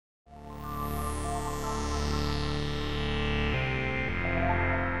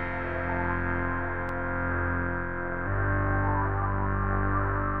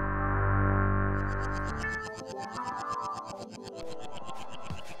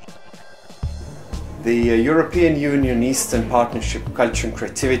The European Union Eastern Partnership Culture and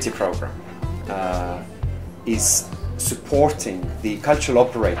Creativity Programme is supporting the cultural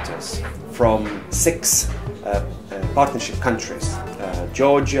operators from 6 partnership countries: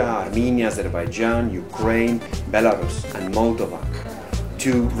 Georgia, Armenia, Azerbaijan, Ukraine, Belarus and Moldova,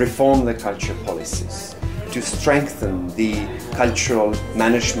 to reform their culture policies, to strengthen the cultural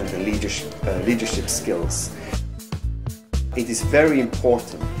management and leadership skills. It is very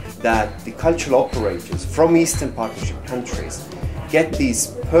important that the cultural operators from Eastern Partnership countries get these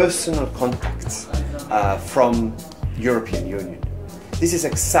personal contacts from European Union. This is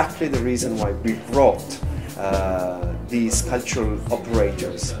exactly the reason why we brought these cultural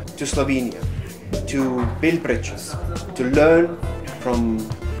operators to Slovenia, to build bridges, to learn from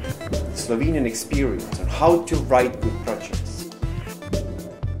Slovenian experience on how to write good projects.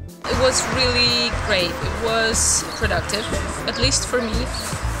 It was really great. It was productive, at least for me.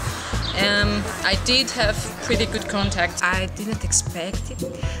 I did have pretty good contact. I didn't expect it.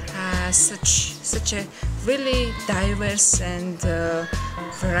 Such a really diverse and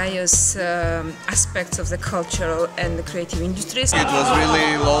various aspects of the cultural and the creative industries. It was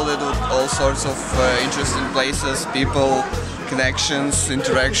really loaded with all sorts of interesting places, people, connections,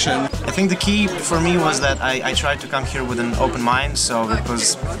 interaction. I think the key for me was that I tried to come here with an open mind, so it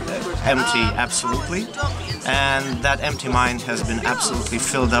was empty, absolutely. And that empty mind has been absolutely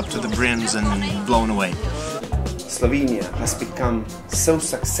filled up to the brims and blown away. Slovenia has become so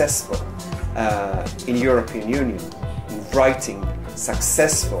successful in European Union in writing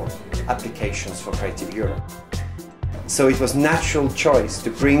successful applications for Creative Europe. So it was natural choice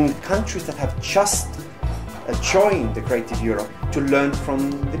to bring countries that have just joined the Creative Europe to learn from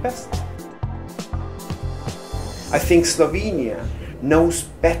the best. I think Slovenia knows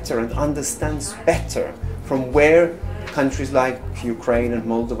better and understands better from where countries like Ukraine and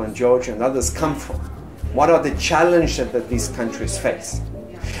Moldova and Georgia and others come from. What are the challenges that these countries face?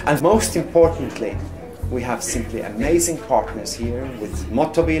 And most importantly, we have simply amazing partners here with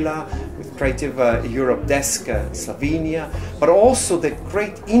Motovila, with Creative Europe Desk Slovenia, but also the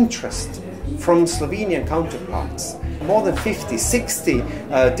great interest from Slovenian counterparts. More than 50, 60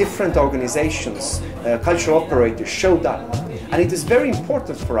 different organizations, cultural operators showed up. And it is very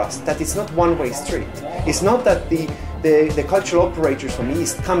important for us that it's not one-way street. It's not that the cultural operators from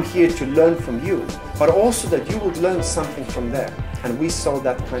East come here to learn from you, but also that you would learn something from there. And we saw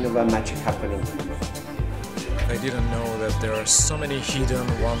that kind of a magic happening. I didn't know that there are so many hidden,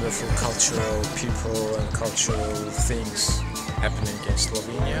 wonderful cultural people and cultural things happening in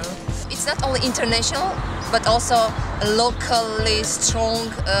Slovenia. It's not only international, but also a locally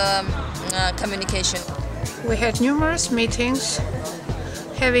strong communication. We had numerous meetings,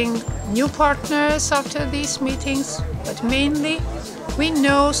 having new partners after these meetings, but mainly we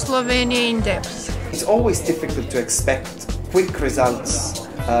know Slovenia in depth. It's always difficult to expect quick results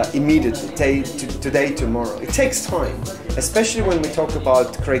immediately, today, tomorrow. It takes time, especially when we talk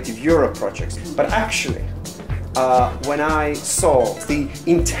about Creative Europe projects. But actually, when I saw the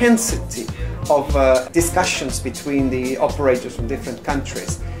intensity of discussions between the operators from different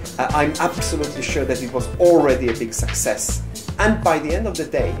countries, I'm absolutely sure that it was already a big success. And by the end of the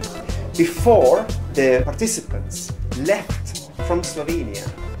day, before the participants left from Slovenia,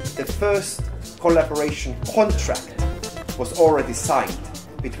 the first collaboration contract was already signed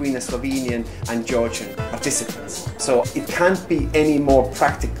between the Slovenian and Georgian participants. So it can't be any more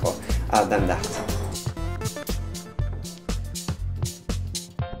practical than that.